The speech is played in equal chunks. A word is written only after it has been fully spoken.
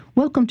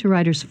Welcome to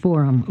Writers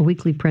Forum, a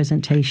weekly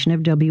presentation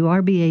of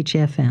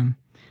WRBH-FM.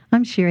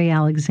 I'm Sherry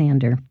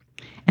Alexander,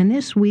 and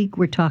this week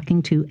we're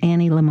talking to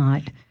Annie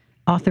Lamott,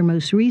 author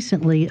most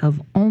recently of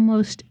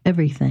Almost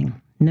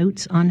Everything,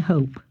 Notes on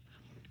Hope.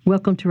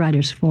 Welcome to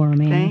Writers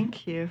Forum, Annie.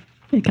 Thank you.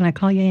 Can I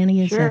call you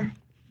Annie? Sure. Is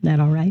that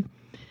all right?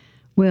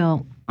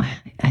 Well,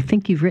 I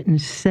think you've written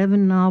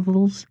 7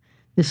 novels.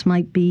 This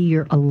might be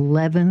your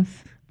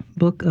 11th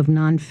book of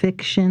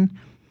nonfiction.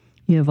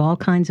 You have all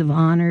kinds of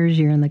honors.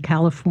 You're in the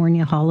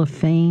California Hall of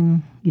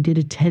Fame. You did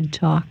a TED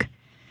Talk.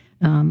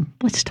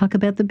 Let's talk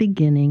about the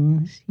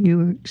beginnings.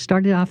 You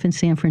started off in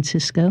San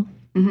Francisco.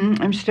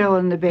 Mm-hmm. I'm still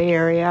in the Bay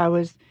Area. I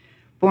was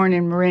born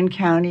in Marin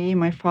County.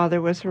 My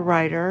father was a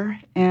writer,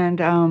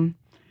 and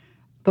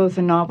both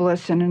a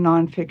novelist and a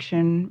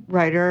nonfiction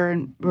writer,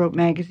 and wrote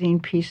magazine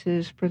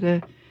pieces for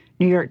the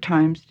New York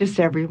Times, just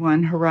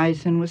everyone.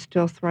 Horizon was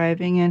still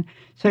thriving, and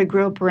so I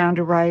grew up around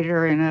a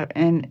writer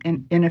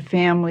and in a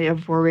family of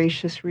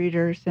voracious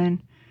readers,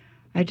 and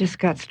I just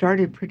got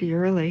started pretty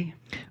early.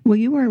 Well,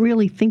 you weren't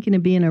really thinking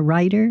of being a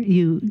writer.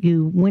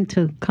 You went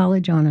to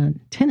college on a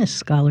tennis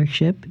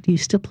scholarship. Do you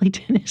still play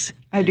tennis?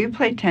 I do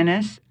play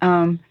tennis.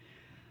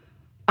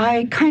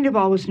 I kind of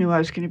always knew I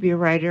was going to be a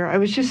writer. I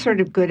was just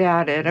sort of good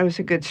at it. I was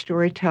a good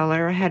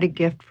storyteller. I had a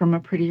gift from a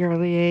pretty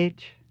early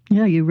age.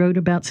 Yeah, you wrote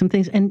about some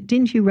things. And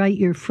didn't you write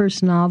your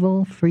first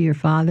novel for your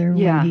father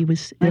when he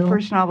was ill? My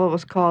first novel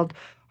was called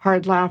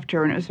Hard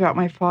Laughter, and it was about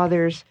my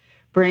father's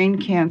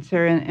brain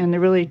cancer and the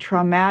really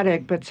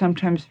traumatic but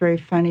sometimes very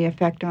funny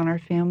effect on our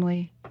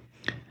family.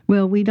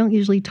 Well, we don't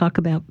usually talk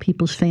about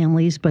people's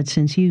families, but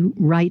since you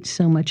write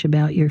so much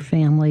about your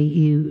family,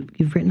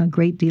 you've written a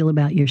great deal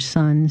about your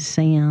son,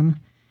 Sam,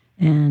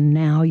 and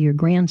now your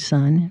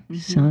grandson,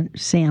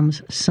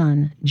 Sam's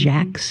son,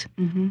 Jax.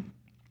 Mm-hmm.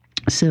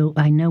 So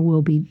I know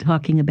we'll be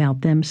talking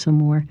about them some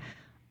more.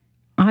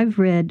 I've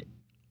read,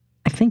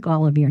 I think,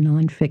 all of your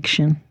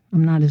nonfiction.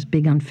 I'm not as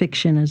big on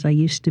fiction as I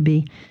used to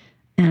be.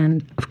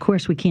 And, of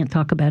course, we can't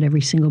talk about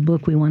every single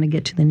book. We want to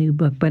get to the new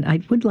book. But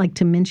I would like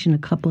to mention a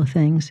couple of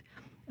things.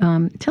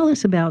 Tell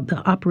us about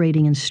the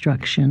operating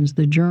instructions,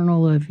 the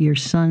journal of your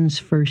son's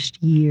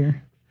first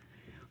year.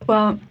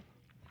 Well,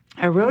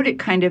 I wrote it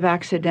kind of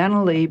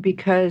accidentally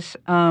because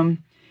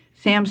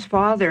Sam's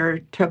father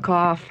took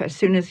off as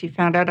soon as he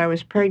found out I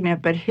was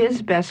pregnant, but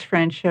his best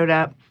friend showed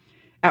up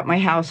at my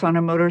house on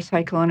a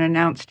motorcycle and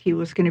announced he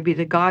was going to be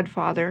the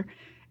godfather.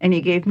 And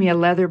he gave me a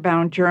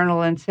leather-bound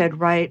journal and said,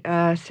 write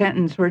a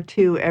sentence or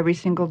two every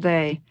single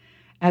day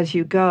as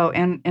you go.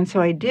 And so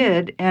I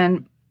did,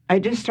 and I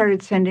just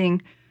started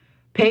sending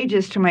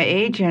pages to my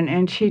agent,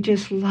 and she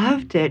just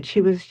loved it.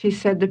 She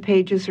said the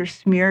pages are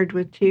smeared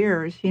with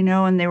tears,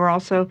 and they were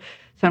also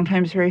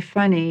sometimes very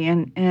funny.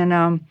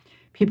 And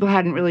people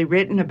hadn't really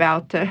written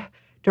about the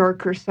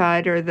darker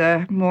side or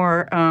the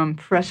more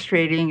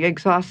frustrating,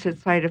 exhausted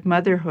side of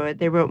motherhood.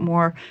 They wrote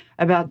more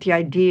about the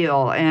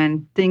ideal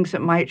and things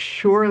that might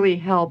surely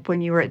help when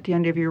you were at the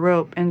end of your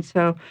rope. And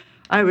so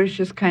I was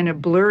just kind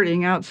of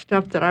blurting out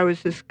stuff that I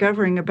was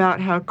discovering about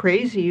how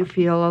crazy you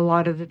feel a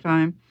lot of the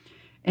time.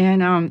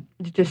 And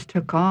it just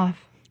took off.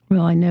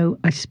 Well, I know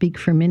I speak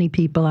for many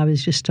people. I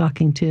was just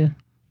talking to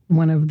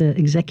one of the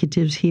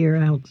executives here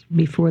out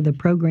before the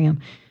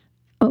program.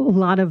 A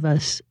lot of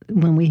us,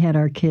 when we had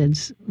our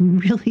kids,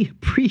 really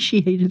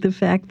appreciated the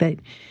fact that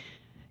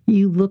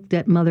you looked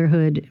at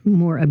motherhood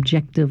more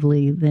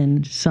objectively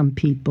than some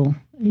people.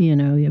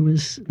 It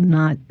was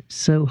not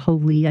so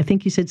holy. I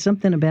think you said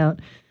something about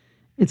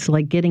it's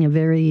like getting a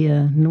very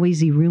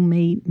noisy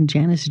roommate,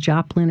 Janis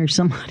Joplin or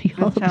somebody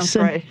all of a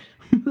sudden right.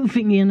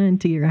 moving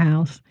into your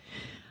house.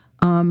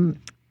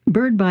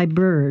 Bird by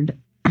Bird,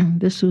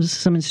 this was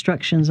some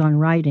instructions on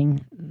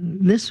writing.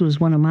 This was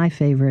one of my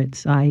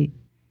favorites. I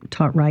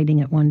taught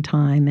writing at one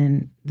time,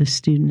 and the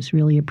students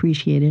really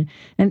appreciated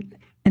it.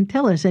 And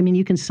tell us,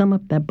 you can sum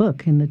up that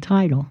book in the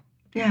title.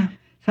 Yeah,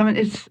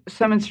 it's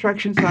some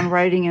instructions on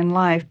writing in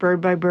life,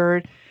 Bird by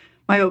Bird.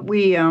 My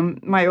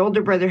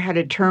older brother had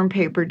a term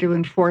paper due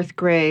in 4th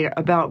grade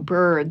about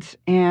birds,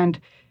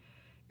 and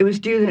it was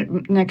due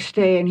the next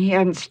day, and he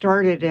hadn't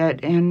started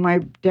it. And my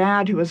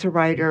dad, who was a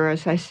writer,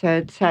 as I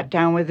said, sat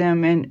down with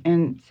him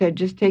and said,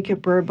 just take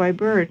it bird by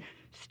bird.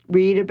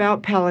 Read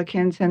about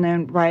pelicans and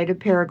then write a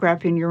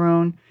paragraph in your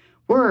own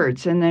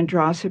words and then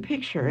draw us a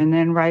picture and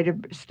then write a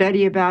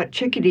study about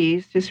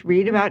chickadees. Just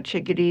read about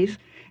chickadees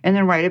and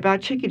then write about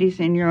chickadees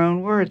in your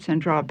own words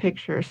and draw a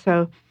picture.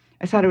 So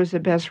I thought it was the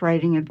best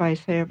writing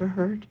advice I ever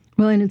heard.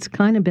 Well, and it's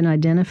kind of been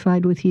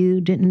identified with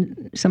you.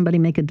 Didn't somebody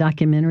make a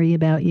documentary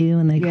about you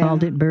and they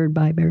called it Bird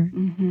by Bird?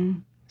 Mm-hmm.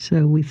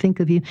 So we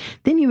think of you.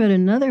 Then you wrote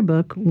another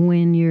book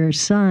when your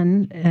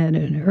son, at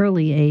an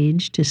early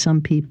age to some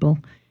people,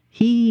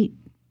 he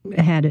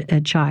had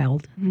a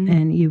child,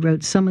 and you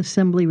wrote Some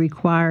Assembly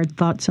Required,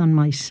 Thoughts on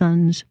My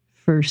Son's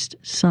First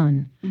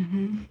Son.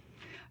 Mm-hmm.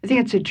 I think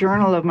it's a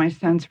journal of my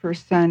son's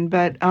first son,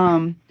 but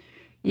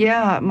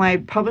my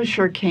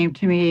publisher came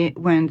to me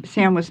when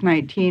Sam was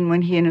 19,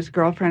 when he and his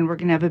girlfriend were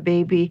going to have a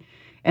baby,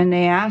 and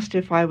they asked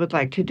if I would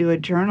like to do a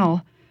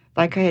journal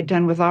like I had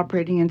done with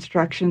operating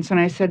instructions. And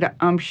I said,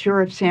 I'm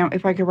sure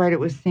if I could write it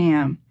with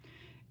Sam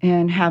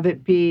and have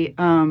it be,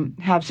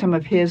 have some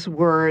of his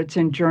words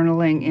and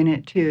journaling in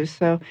it too.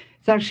 So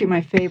it's actually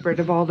my favorite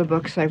of all the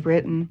books I've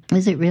written.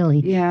 Is it really?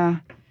 Yeah.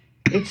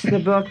 It's the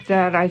book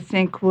that I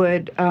think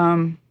would,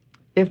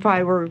 if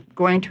I were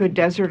going to a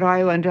desert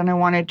island and I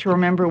wanted to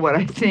remember what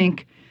I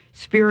think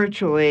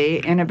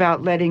spiritually and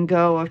about letting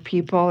go of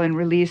people and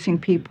releasing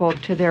people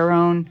to their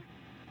own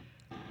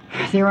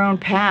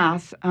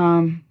path,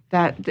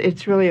 that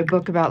it's really a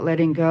book about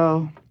letting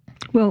go.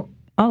 Well,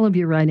 all of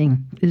your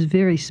writing is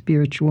very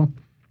spiritual,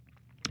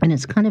 and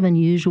it's kind of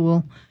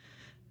unusual.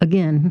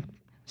 Again,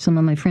 some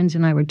of my friends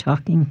and I were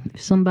talking.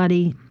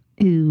 Somebody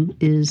who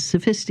is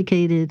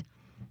sophisticated,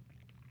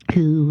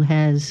 who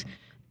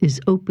is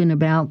open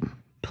about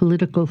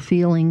political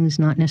feelings,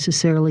 not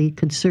necessarily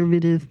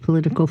conservative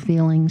political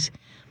feelings,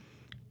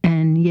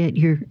 and yet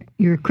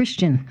you're a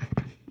Christian,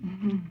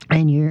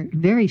 and you're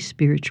very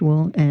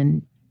spiritual,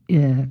 and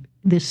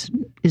this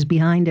is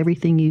behind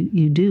everything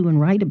you do and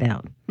write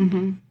about.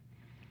 Mm-hmm.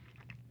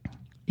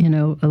 You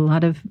know, a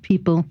lot of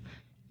people,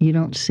 you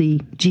don't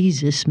see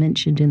Jesus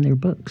mentioned in their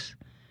books.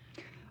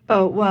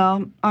 Oh,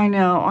 well, I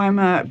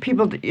know.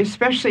 People,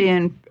 especially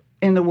in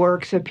the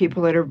works of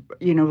people that are,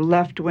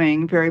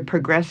 left-wing, very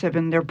progressive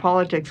in their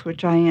politics,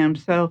 which I am.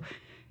 So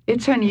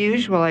it's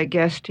unusual, I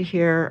guess, to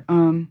hear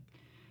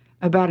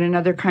about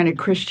another kind of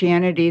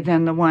Christianity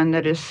than the one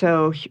that is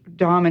so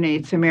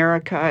dominates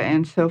America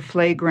and so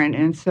flagrant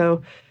and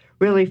so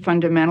really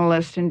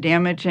fundamentalist and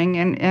damaging.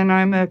 And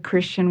I'm a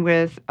Christian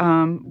with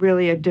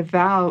really a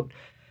devout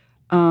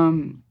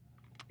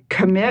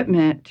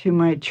commitment to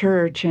my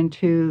church and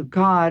to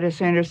God,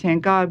 as I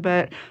understand God,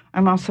 but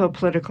I'm also a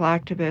political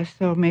activist,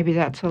 so maybe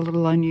that's a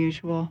little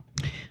unusual.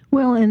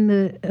 Well, and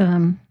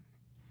the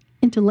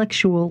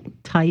intellectual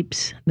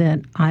types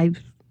that I'm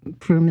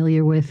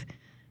familiar with,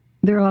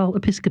 they're all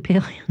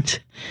Episcopalians.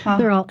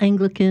 They're all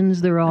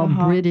Anglicans. They're all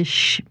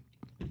British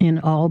in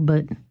all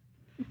but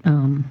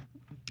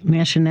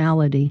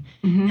nationality.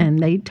 Mm-hmm. And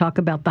they talk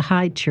about the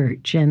high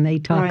church, and they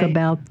talk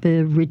about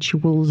the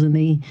rituals and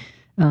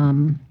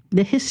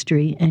the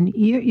history, and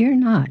you're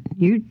not.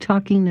 You're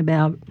talking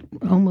about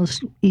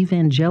almost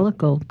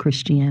evangelical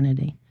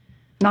Christianity.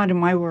 Not in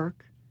my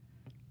work.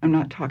 I'm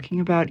not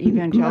talking about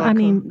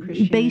evangelical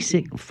Christianity.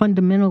 Basic,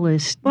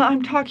 fundamentalist. Well,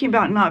 I'm talking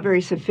about not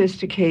very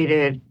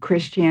sophisticated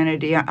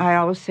Christianity. I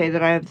always say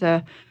that I have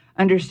the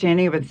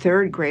understanding of a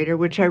third grader,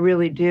 which I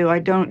really do. I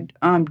don't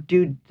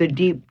do the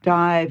deep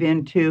dive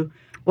into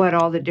what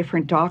all the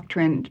different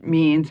doctrine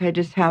means. I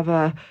just have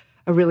a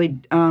really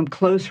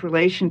close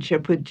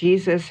relationship with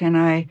Jesus, and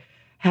I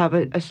have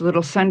a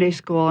little Sunday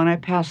school, and I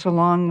pass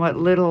along what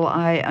little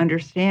I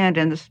understand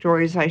and the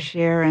stories I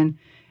share and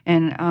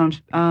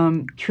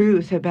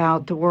truth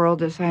about the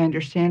world as I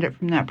understand it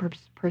from that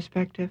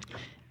perspective.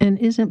 And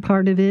isn't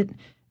part of it,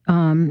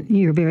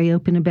 you're very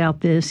open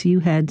about this, you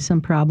had some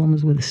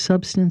problems with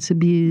substance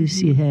abuse,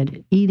 mm-hmm. you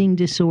had eating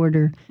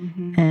disorder,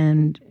 mm-hmm.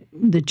 and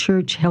the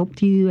church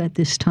helped you at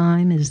this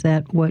time? Is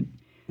that what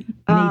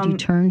made you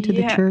turn to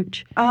the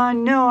church?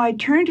 No, I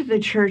turned to the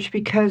church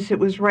because it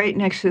was right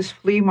next to this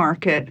flea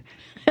market,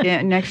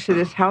 next to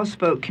this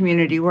houseboat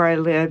community where I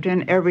lived.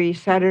 And every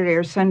Saturday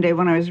or Sunday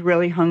when I was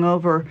really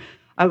hungover,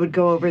 I would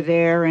go over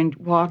there and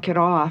walk it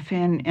off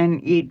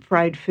and eat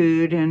fried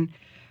food and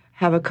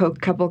have a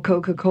couple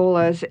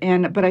Coca-Colas.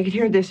 But I could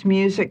hear this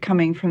music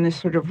coming from this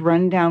sort of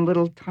rundown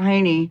little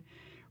tiny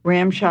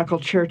ramshackle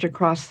church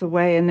across the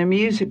way. And the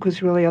music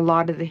was really a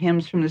lot of the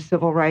hymns from the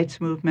civil rights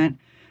movement,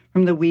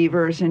 from the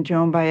Weavers and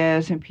Joan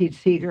Baez and Pete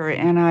Seeger.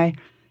 And I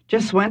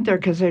just went there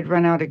because I'd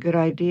run out of good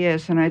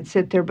ideas. And I'd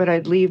sit there, but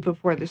I'd leave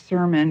before the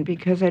sermon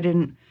because I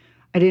didn't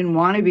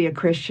want to be a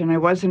Christian. I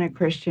wasn't a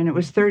Christian. It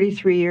was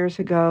 33 years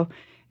ago.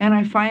 And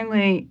I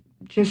finally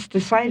just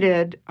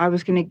decided I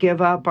was going to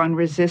give up on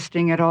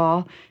resisting it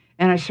all.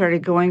 And I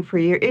started going for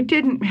a year. It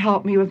didn't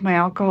help me with my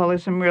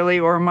alcoholism, really,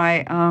 or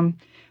my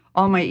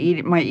all my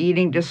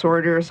eating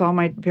disorders, all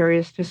my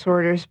various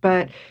disorders.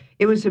 But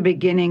it was the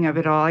beginning of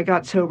it all. I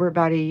got sober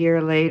about a year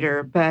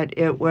later, but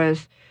it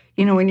was,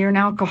 when you're an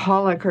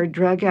alcoholic or a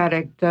drug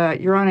addict,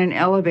 you're on an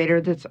elevator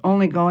that's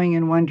only going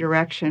in one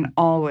direction,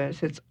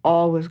 always. It's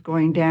always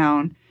going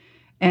down.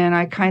 And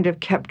I kind of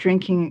kept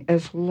drinking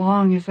as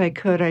long as I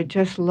could. I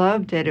just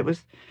loved it. It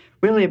was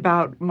really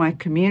about my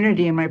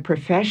community and my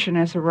profession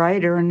as a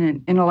writer and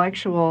an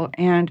intellectual.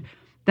 And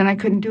then I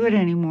couldn't do it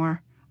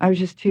anymore. I was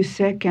just too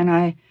sick, and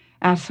I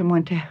asked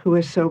someone who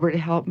was sober to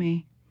help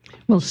me.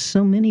 Well,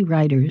 so many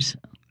writers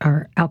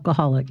are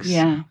alcoholics.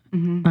 Yeah.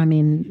 Mm-hmm. I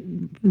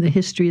mean, the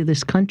history of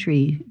this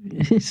country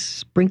is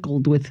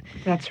sprinkled with...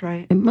 That's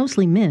right.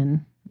 Mostly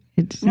men.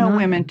 It's not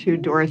women,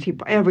 too.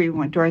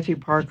 Everyone. Dorothy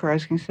Parker, I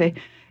was going to say.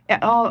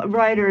 All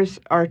writers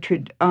are...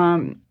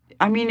 the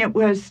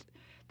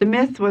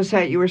myth was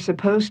that you were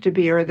supposed to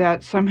be, or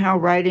that somehow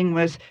writing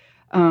was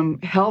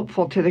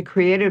helpful to the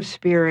creative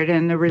spirit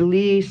and the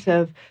release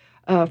of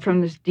from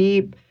this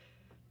deep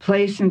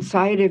place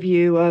inside of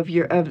you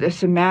of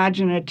this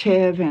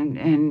imaginative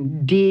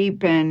and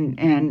deep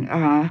and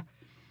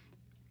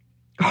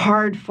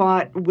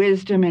hard-fought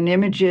wisdom and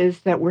images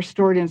that were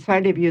stored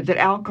inside of you, that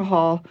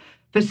alcohol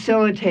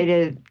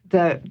facilitated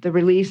the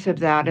release of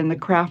that and the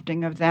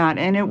crafting of that.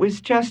 And it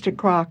was just a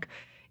crock.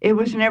 It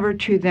was never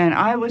true then.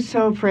 I was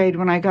so afraid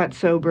when I got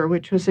sober,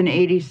 which was in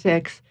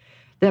 86,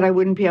 that I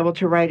wouldn't be able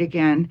to write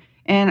again.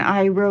 And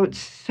I wrote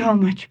so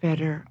much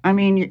better. I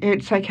mean,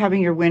 it's like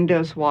having your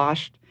windows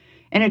washed.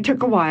 And it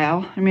took a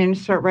while. I mean, to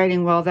start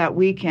writing well that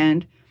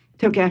weekend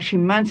took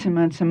actually months and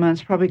months and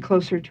months, probably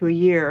closer to a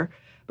year,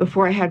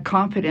 before I had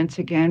confidence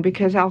again,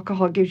 because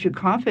alcohol gives you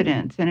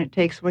confidence and it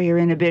takes away your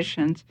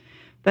inhibitions.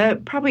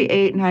 But probably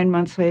 8-9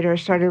 months later, I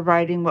started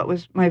writing what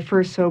was my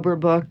first sober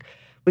book,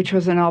 which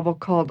was a novel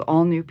called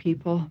All New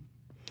People.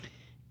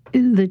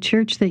 The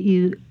church that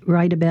you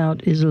write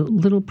about is a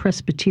little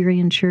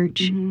Presbyterian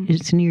church. Mm-hmm.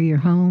 It's near your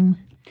home?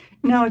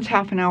 No, it's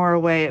half an hour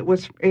away. It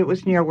was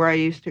near where I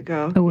used to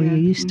go. Oh, where you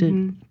used to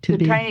be.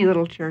 It's a tiny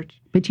little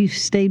church. But you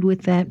stayed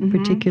with that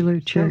particular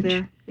church?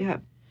 Still there, yeah.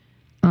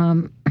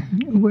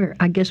 Where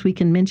I guess we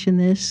can mention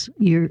this.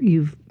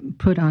 You've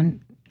put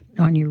on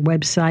your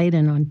website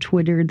and on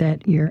Twitter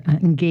that you're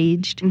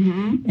engaged,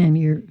 and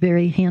you're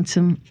very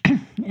handsome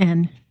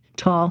and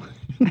tall.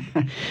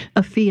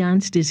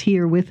 Affianced is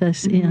here with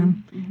us,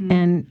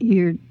 and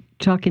you're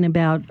talking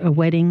about a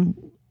wedding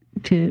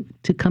to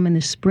come in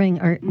the spring.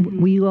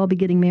 Will you all be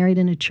getting married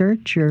in a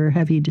church, or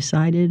have you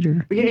decided?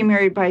 Or we're getting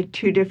married by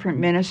 2 different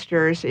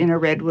ministers in a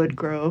redwood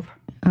grove.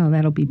 Oh,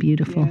 that'll be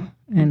beautiful,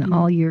 and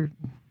all your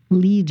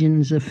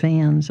legions of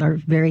fans are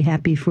very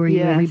happy for you.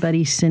 Yes.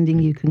 Everybody's sending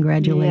you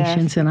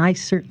congratulations, and I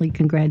certainly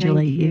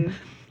congratulate you.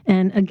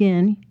 And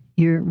again,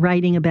 you're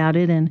writing about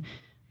it, and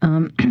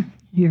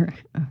you're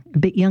a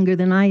bit younger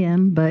than I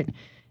am, but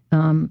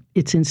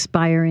it's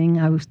inspiring.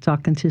 I was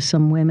talking to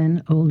some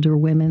women, older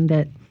women,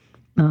 that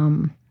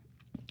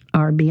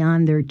are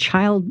beyond their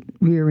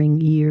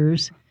child-rearing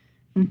years.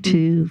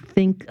 To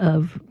think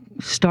of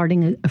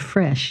starting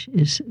afresh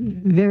is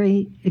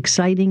very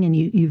exciting, and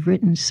you've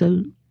written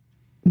so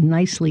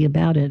nicely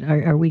about it.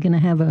 Are we going to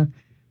have a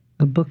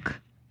book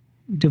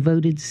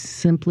devoted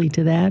simply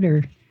to that,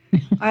 or?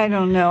 I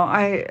don't know.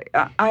 I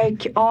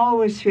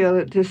always feel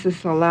that this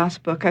is the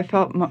last book. I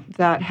felt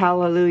that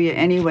Hallelujah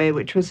Anyway,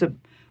 which was a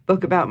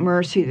book about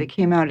mercy that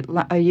came out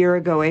a year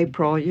ago,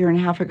 April, a year and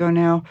a half ago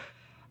now.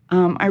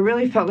 I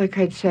really felt like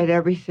I'd said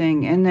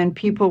everything. And then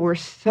people were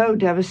so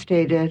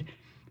devastated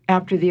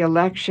after the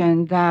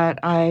election that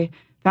I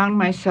found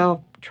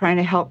myself trying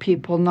to help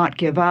people not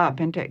give up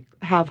and to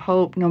have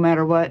hope no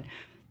matter what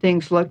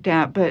things looked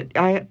at. But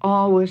I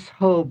always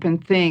hope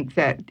and think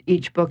that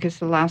each book is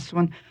the last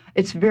one.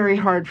 It's very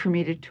hard for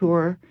me to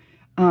tour.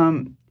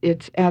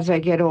 It's as I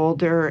get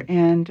older,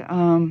 and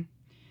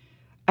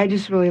I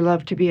just really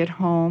love to be at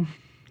home.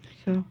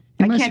 So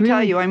I can't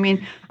tell you. I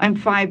mean, I'm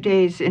 5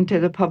 days into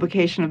the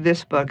publication of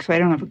this book, so I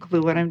don't have a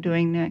clue what I'm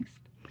doing next.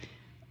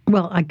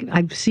 Well,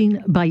 I've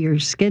seen by your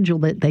schedule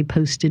that they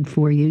posted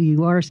for you.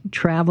 You are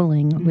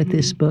traveling with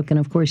this book, and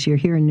of course you're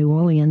here in New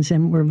Orleans,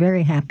 and we're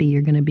very happy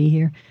you're going to be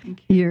here.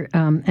 You're,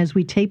 as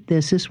we tape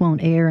this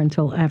won't air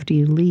until after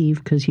you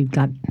leave because you've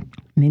got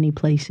many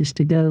places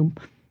to go.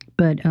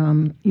 But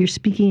you're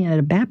speaking at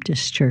a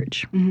Baptist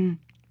church,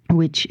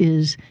 which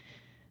is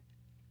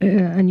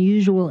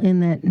unusual in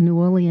that New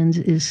Orleans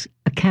is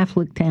a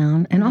Catholic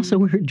town, and also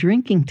we're a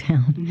drinking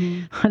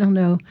town. I don't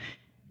know.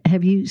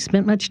 Have you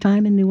spent much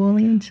time in New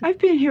Orleans? I've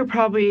been here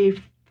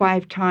probably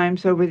 5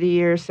 times over the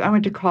years. I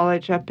went to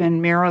college up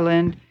in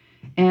Maryland,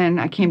 and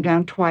I came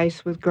down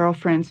twice with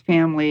girlfriends'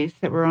 families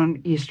that were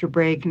on Easter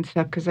break and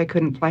stuff because I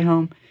couldn't fly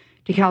home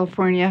to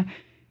California.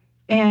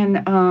 And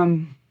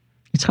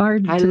it's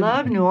hard. I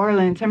love New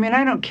Orleans. I mean,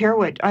 I don't care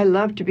what. I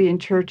love to be in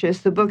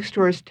churches. The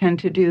bookstores tend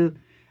to do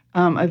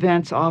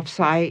events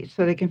off-site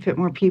so they can fit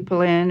more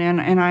people in,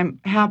 and I'm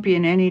happy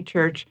in any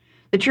church.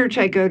 The church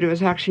I go to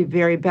is actually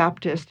very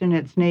Baptist in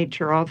its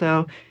nature,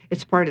 although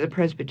it's part of the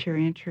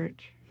Presbyterian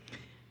Church.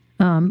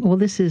 Well,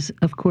 this is,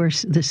 of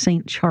course, the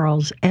St.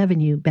 Charles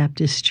Avenue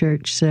Baptist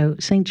Church. So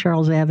St.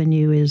 Charles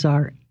Avenue is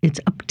it's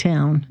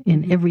uptown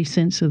in every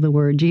sense of the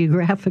word,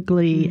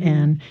 geographically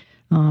and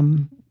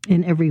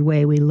in every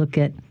way. We look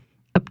at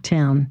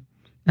uptown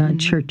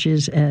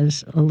churches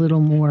as a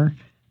little more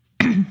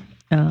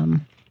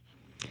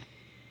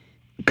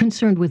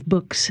concerned with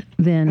books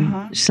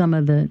than some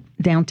of the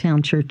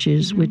downtown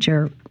churches, which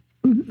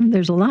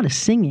there's a lot of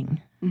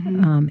singing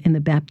in the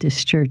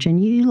Baptist church,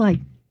 and you like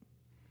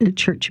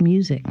church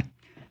music.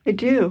 I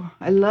do.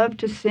 I love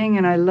to sing,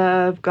 and I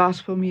love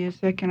gospel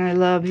music, and I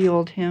love the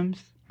old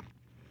hymns.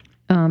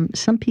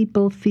 Some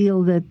people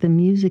feel that the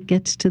music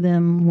gets to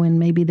them when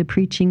maybe the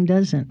preaching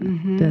doesn't,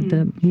 that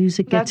the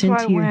music gets into you.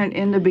 That's why I went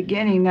in the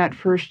beginning, that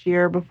first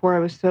year before I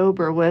was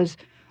sober, was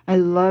I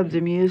love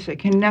the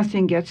music, and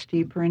nothing gets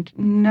deeper into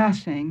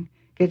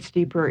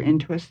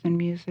us than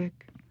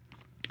music.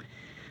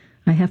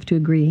 I have to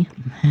agree.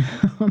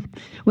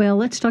 Well,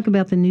 let's talk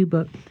about the new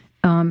book,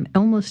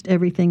 Almost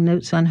Everything,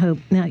 Notes on Hope.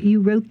 Now,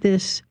 you wrote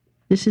this.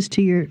 This is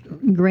to your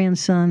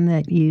grandson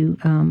that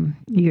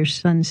your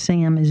son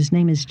Sam, his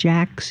name is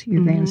Jax,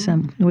 your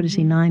grandson. What is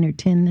he, 9 or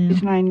 10 now?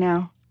 He's 9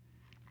 now.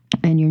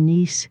 and your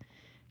niece.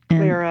 And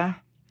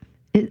Clara.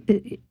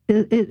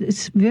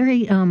 It's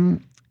very,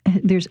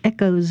 there's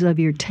echoes of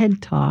your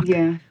TED Talk,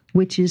 Yeah.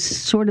 which is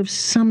sort of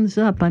sums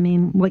up, I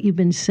mean, what you've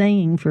been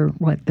saying for,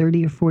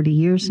 30 or 40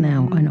 years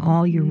now, and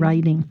all your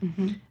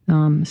writing,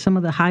 some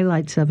of the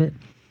highlights of it.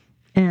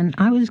 And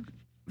I was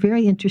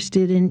very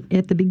interested in,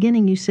 at the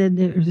beginning, you said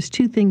there's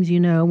two things you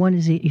know. One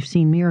is that you've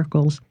seen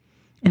miracles,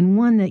 and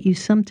one that you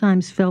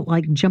sometimes felt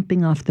like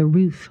jumping off the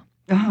roof.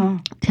 Uh-huh.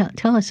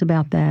 Tell us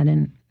about that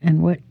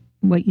and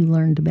what you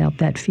learned about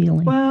that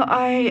feeling. Well,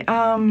 I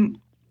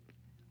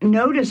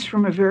noticed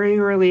from a very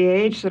early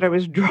age that I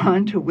was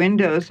drawn to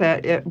windows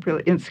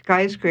in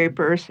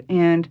skyscrapers,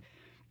 and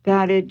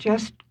that it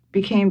just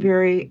became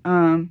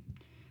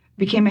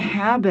became a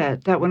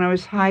habit that when I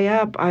was high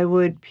up, I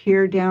would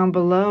peer down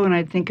below and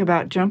I'd think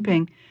about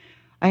jumping.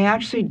 I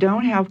actually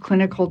don't have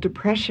clinical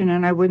depression,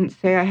 and I wouldn't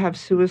say I have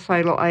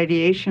suicidal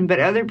ideation, but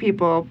other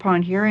people,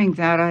 upon hearing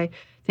that I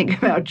think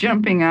about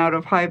jumping out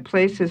of high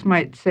places,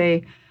 might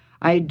say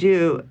I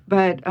do.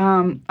 But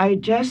I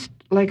just,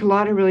 like a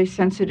lot of really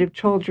sensitive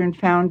children,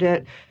 found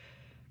it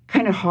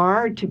kind of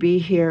hard to be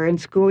here. And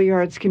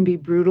schoolyards can be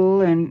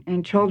brutal,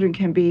 and children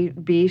can be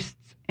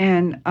beasts.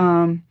 And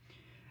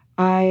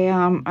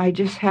I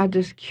just had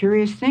this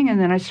curious thing, and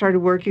then I started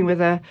working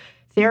with a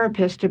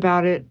therapist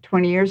about it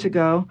 20 years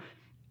ago,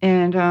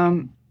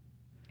 and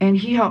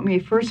he helped me,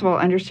 first of all,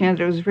 understand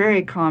that it was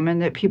very common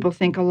that people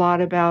think a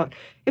lot about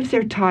if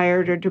they're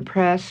tired or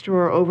depressed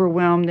or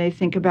overwhelmed, they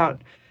think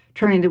about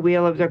turning the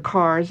wheel of their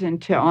cars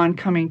into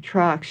oncoming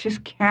trucks,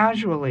 just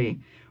casually,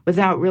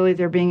 without really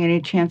there being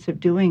any chance of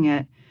doing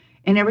it.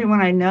 And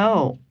everyone I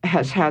know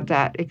has had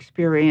that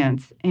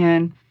experience.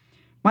 And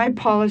my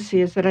policy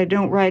is that I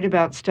don't write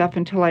about stuff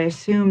until I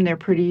assume they're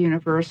pretty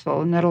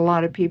universal and that a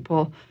lot of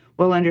people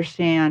will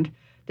understand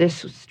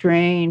this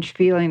strange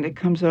feeling that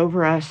comes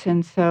over us.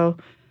 And so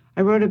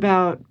I wrote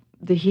about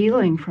the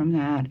healing from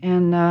that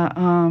and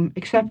the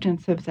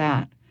acceptance of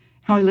that,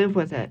 how I live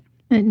with it.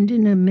 And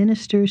didn't a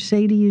minister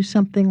say to you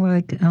something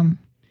like,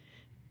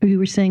 you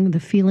were saying the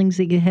feelings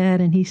that you had,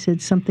 and he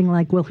said something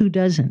like, well, who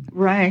doesn't?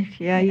 Right,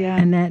 yeah.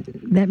 And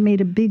that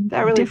made a big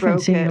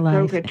difference in your life.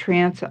 Broke a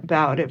trance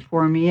about it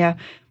for me, yeah.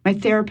 My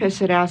therapist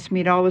had asked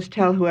me to always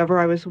tell whoever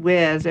I was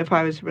with, if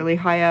I was really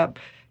high up,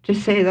 to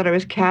say that I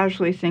was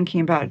casually thinking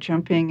about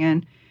jumping,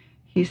 and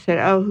he said,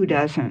 oh, who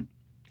doesn't?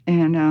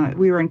 And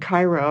we were in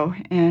Cairo,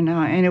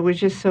 and it was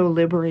just so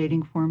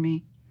liberating for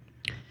me.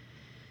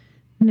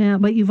 Now,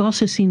 but you've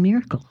also seen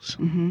miracles.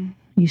 Mm-hmm.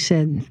 You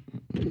said,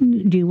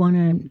 do you want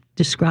to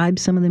describe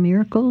some of the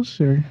miracles,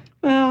 or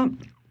well,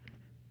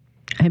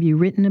 have you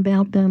written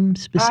about them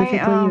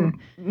specifically?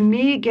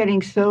 Me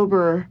getting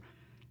sober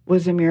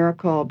was a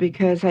miracle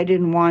because I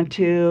didn't want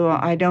to.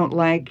 I don't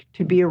like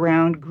to be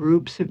around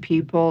groups of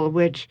people,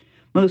 which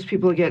most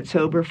people who get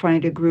sober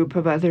find a group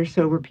of other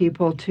sober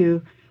people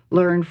to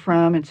learn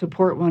from and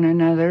support one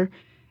another.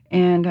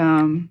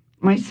 And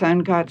my son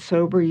got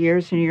sober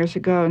years and years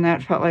ago, and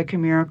that felt like a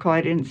miracle.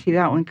 I didn't see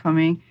that one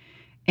coming.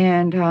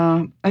 And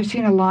I've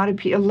seen a lot of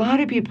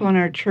people in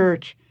our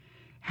church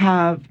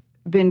have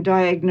been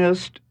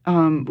diagnosed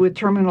with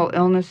terminal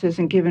illnesses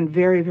and given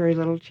very, very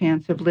little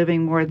chance of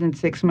living more than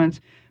 6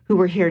 months, who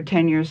were here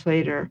 10 years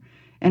later.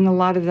 And a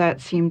lot of that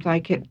seemed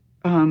like it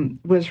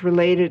was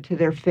related to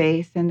their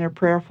faith and their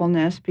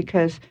prayerfulness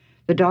because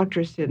the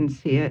doctors didn't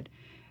see it.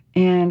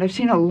 And I've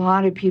seen a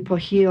lot of people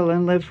heal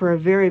and live for a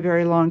very,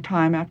 very long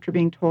time after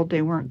being told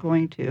they weren't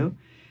going to.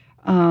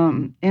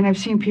 And I've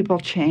seen people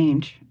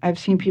change. I've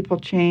seen people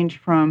change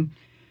from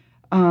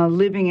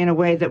living in a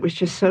way that was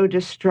just so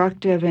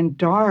destructive and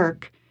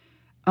dark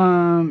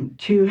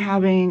to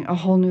having a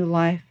whole new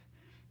life.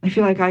 I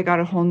feel like I got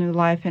a whole new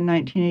life in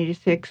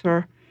 1986.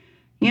 Or,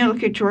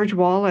 look at George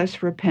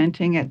Wallace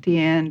repenting at the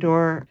end,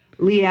 or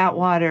Lee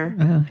Atwater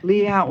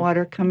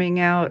coming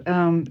out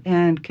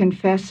and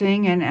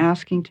confessing and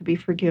asking to be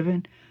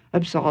forgiven,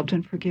 absolved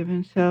and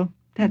forgiven. So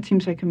that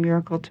seems like a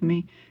miracle to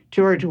me.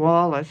 George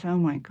Wallace, oh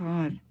my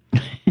God.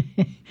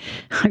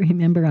 I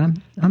remember,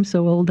 I'm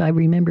so old, I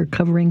remember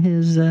covering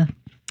his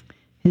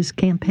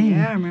campaign.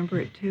 Yeah, I remember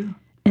it too.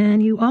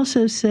 And you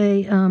also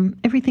say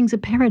everything's a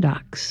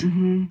paradox.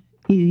 Mm-hmm.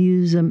 You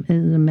use as a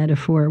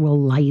metaphor, well,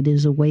 light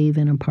is a wave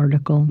in a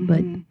particle,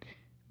 Mm-hmm.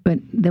 but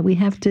that we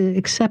have to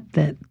accept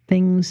that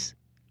things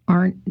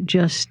aren't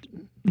just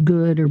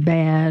good or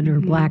bad or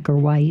black or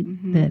white.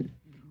 Mm-hmm. That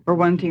or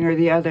one thing or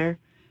the other,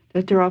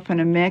 that they're often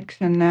a mix,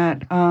 and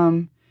that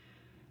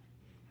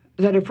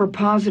if we're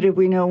positive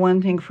we know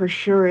one thing for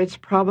sure, it's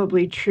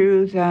probably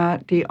true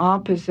that the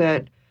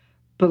opposite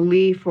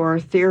belief or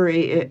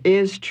theory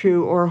is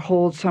true or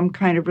holds some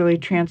kind of really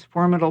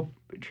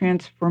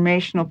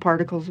transformational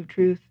particles of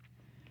truth.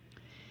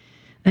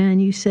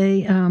 And you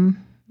say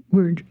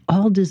we're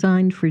all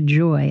designed for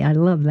joy. I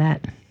love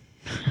that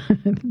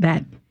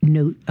that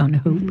note on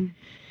hope.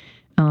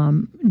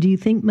 Mm-hmm. Do you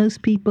think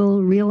most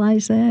people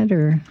realize that,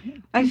 or?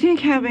 I think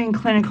having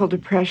clinical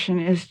depression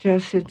is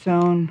just its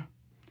own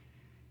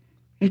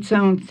its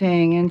own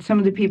thing. And some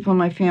of the people in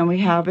my family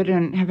have it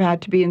and have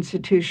had to be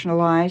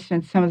institutionalized,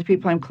 and some of the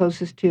people I'm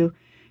closest to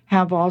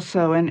have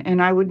also.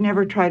 And I would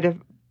never try to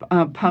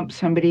pump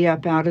somebody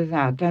up out of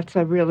that. That's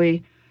a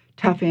really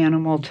tough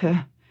animal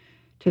to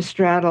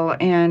straddle,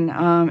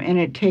 and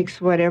it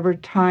takes whatever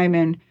time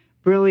and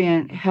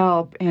brilliant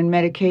help and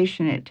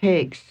medication it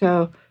takes.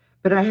 So,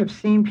 but I have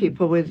seen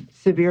people with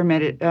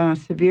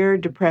severe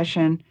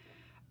depression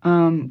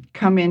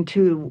come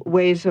into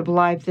ways of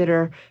life that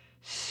are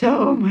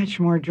so much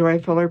more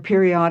joyful, or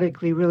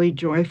periodically really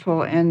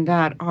joyful, and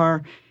that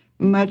are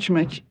much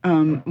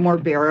more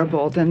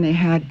bearable than they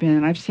had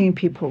been. I've seen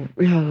people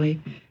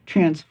really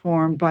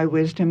transformed by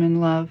wisdom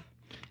and love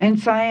and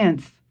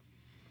science.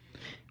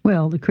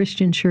 Well, the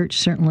Christian church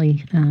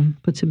certainly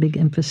puts a big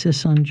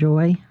emphasis on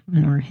joy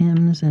in our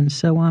hymns and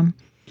so on.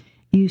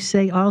 You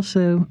say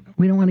also,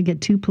 we don't want to get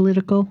too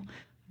political,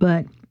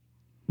 but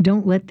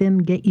don't let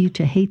them get you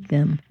to hate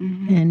them.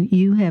 Mm-hmm. And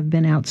you have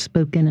been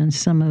outspoken on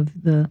some of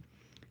the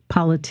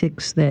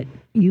politics that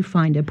you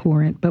find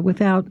abhorrent, but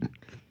without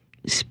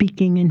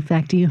speaking. In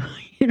fact, you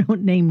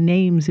don't name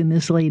names in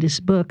this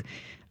latest book.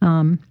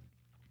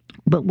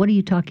 But what are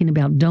you talking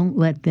about? Don't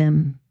let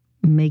them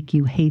make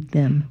you hate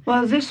them.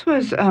 Well, this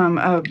was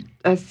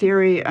a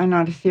theory,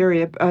 not a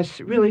theory, a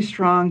really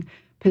strong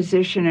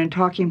position and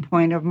talking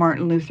point of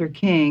Martin Luther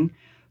King,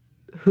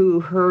 who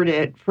heard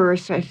it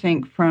first, I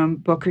think, from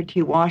Booker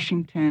T.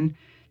 Washington,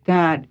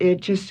 that it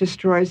just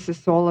destroys the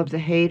soul of the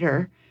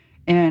hater.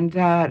 And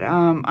that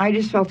I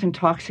just felt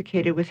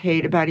intoxicated with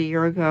hate about a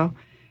year ago.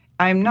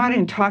 I'm not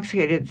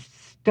intoxicated,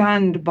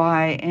 stunned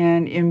by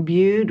and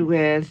imbued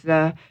with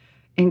the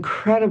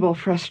incredible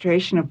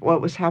frustration of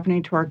what was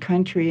happening to our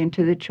country and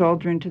to the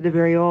children, to the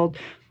very old.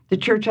 The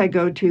church I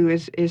go to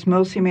is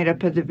mostly made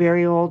up of the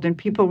very old and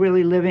people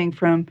really living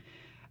from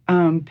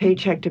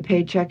paycheck to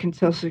paycheck and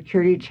Social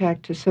Security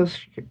check to Social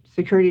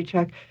Security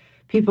check,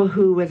 people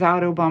who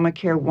without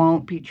Obamacare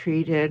won't be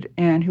treated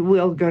and who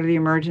will go to the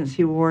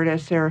emergency ward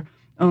as their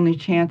only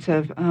chance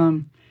of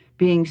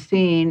being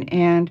seen.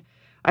 And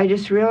I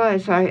just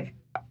realized I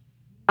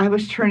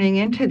was turning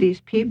into these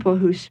people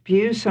who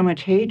spew so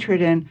much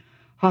hatred and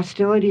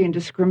hostility and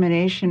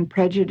discrimination,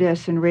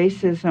 prejudice and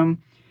racism.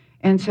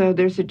 And so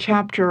there's a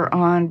chapter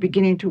on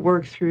beginning to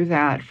work through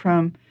that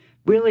from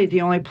really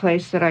the only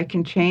place that I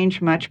can change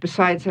much,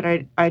 besides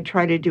that I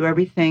try to do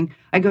everything.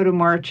 I go to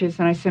marches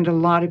and I send a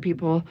lot of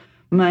people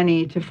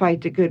money to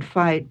fight the good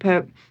fight.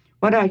 But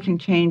what I can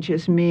change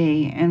is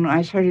me. And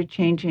I started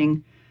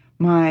changing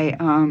my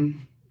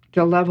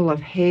the level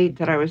of hate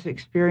that I was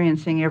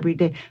experiencing every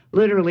day,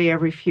 literally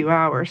every few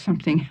hours,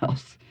 something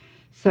else.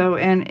 So,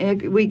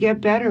 and we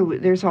get better.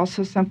 There's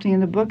also something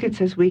in the book that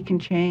says we can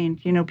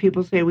change. You know,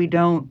 people say we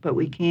don't, but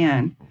we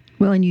can.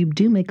 Well, and you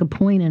do make a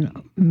point in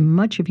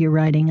much of your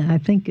writing. I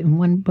think in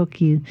one book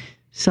you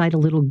cite a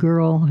little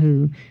girl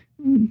who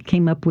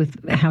came up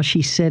with how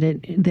she said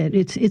it, that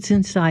it's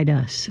inside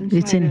us.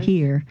 It's in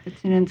here.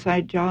 It's an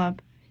inside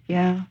job,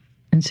 yeah.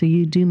 And so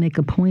you do make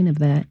a point of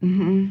that.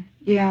 Mm-hmm.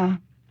 Yeah.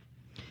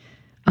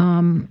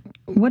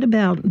 What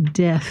about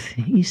death?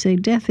 You say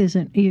death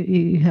isn't,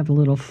 you have a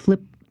little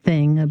flip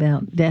thing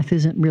about death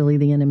isn't really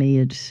the enemy,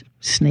 it's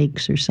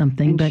snakes or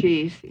something. And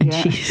cheese,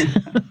 yeah. Cheese.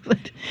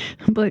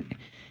 but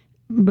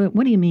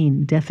what do you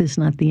mean, death is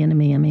not the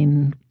enemy? I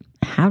mean,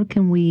 how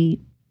can we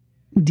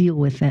deal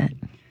with that?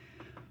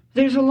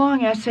 There's a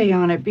long essay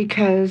on it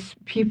because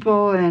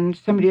people, and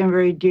somebody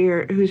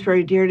who's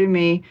very dear to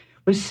me,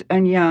 was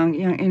young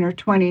in her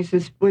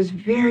 20s, was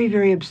very,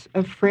 very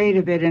afraid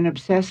of it and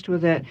obsessed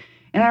with it.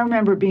 And I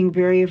remember being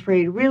very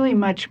afraid, really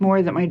much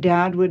more that my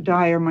dad would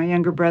die or my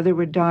younger brother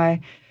would die,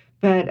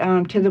 but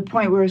to the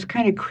point where it was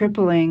kind of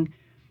crippling.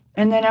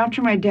 And then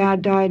after my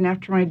dad died and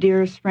after my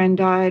dearest friend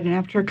died and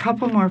after a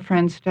couple more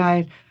friends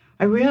died,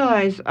 I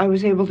realized I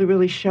was able to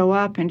really show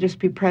up and just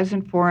be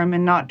present for them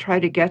and not try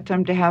to get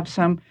them to have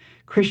some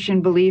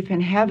Christian belief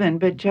in heaven,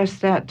 but just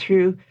that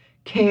through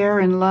care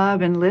and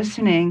love and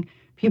listening,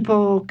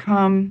 people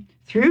come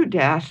through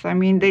death. I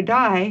mean, they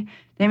die.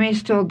 They may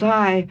still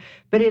die,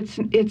 but it's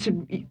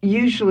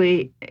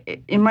usually,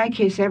 in my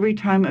case, every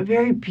time, a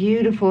very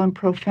beautiful and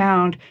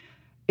profound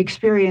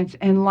experience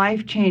and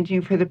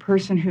life-changing for the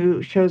person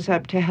who shows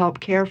up to help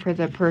care for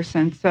the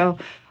person. So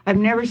I've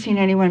never seen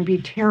anyone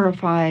be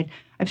terrified.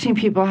 I've seen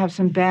people have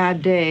some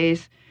bad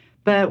days,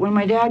 but when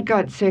my dad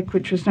got sick,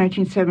 which was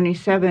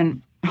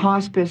 1977,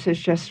 hospice had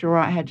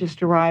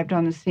just arrived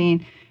on the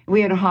scene.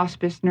 We had a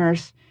hospice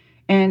nurse,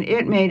 and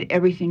it made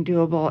everything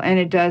doable, and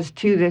it does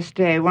to this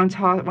day. Once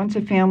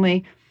a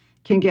family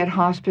can get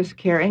hospice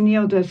care, and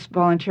Neil does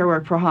volunteer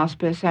work for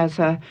hospice as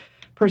a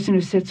person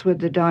who sits with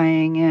the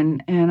dying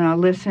and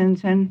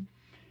listens and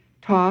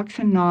talks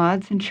and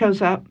nods and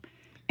shows up,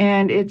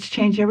 and it's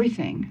changed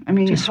everything. I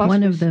mean, just hospice,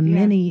 one of the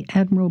many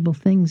admirable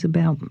things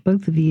about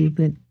both of you,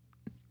 but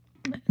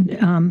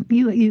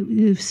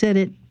you've said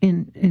it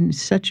in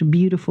such a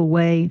beautiful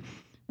way.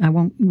 I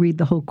won't read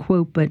the whole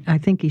quote, but I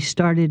think he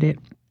started it.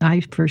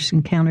 I first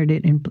encountered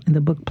it in the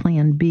book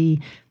Plan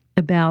B,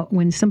 about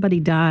when somebody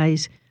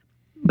dies,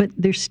 but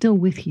they're still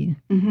with you.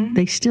 Mm-hmm.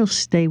 They still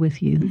stay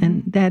with you. Mm-hmm.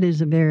 And that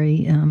is a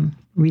very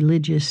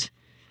religious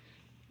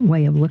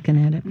way of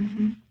looking at it.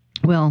 Mm-hmm.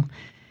 Well,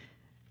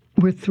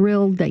 we're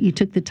thrilled that you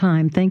took the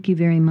time. Thank you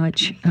very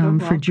much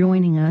for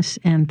joining us,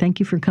 and thank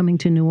you for coming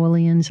to New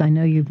Orleans. I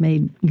know you're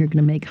going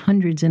to make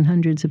hundreds and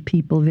hundreds of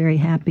people very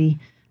happy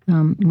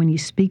when you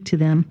speak to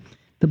them.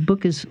 The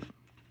book is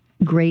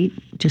great,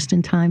 just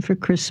in time for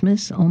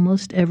Christmas.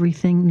 Almost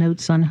everything,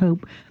 Notes on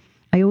Hope.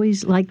 I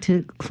always like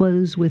to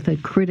close with a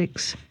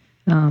critic's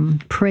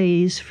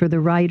praise for the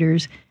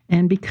writers,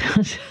 and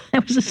because I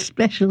was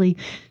especially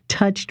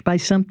touched by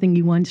something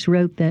you once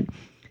wrote, that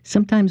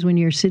sometimes when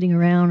you're sitting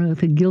around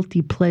with a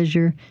guilty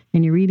pleasure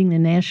and you're reading the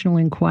National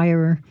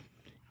Enquirer,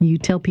 you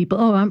tell people,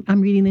 oh,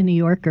 I'm reading the New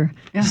Yorker.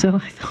 Yeah. So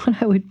I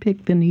thought I would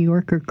pick the New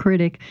Yorker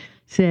critic,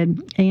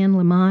 said, Anne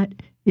Lamott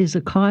is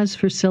a cause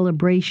for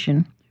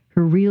celebration.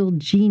 Her real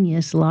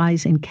genius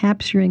lies in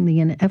capturing the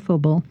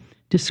ineffable,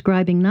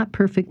 describing not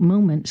perfect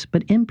moments,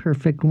 but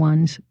imperfect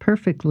ones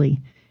perfectly.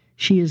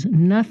 She is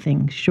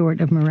nothing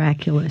short of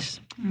miraculous.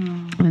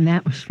 Oh. And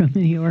that was from the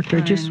New Yorker,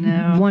 just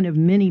one of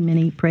many,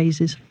 many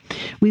praises.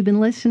 We've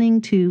been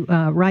listening to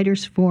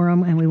Writers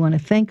Forum, and we want to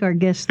thank our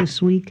guest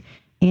this week,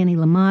 Annie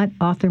Lamott,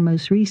 author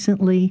most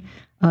recently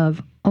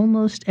of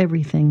Almost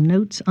Everything,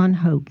 Notes on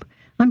Hope.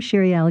 I'm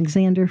Sherry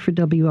Alexander for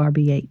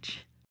WRBH.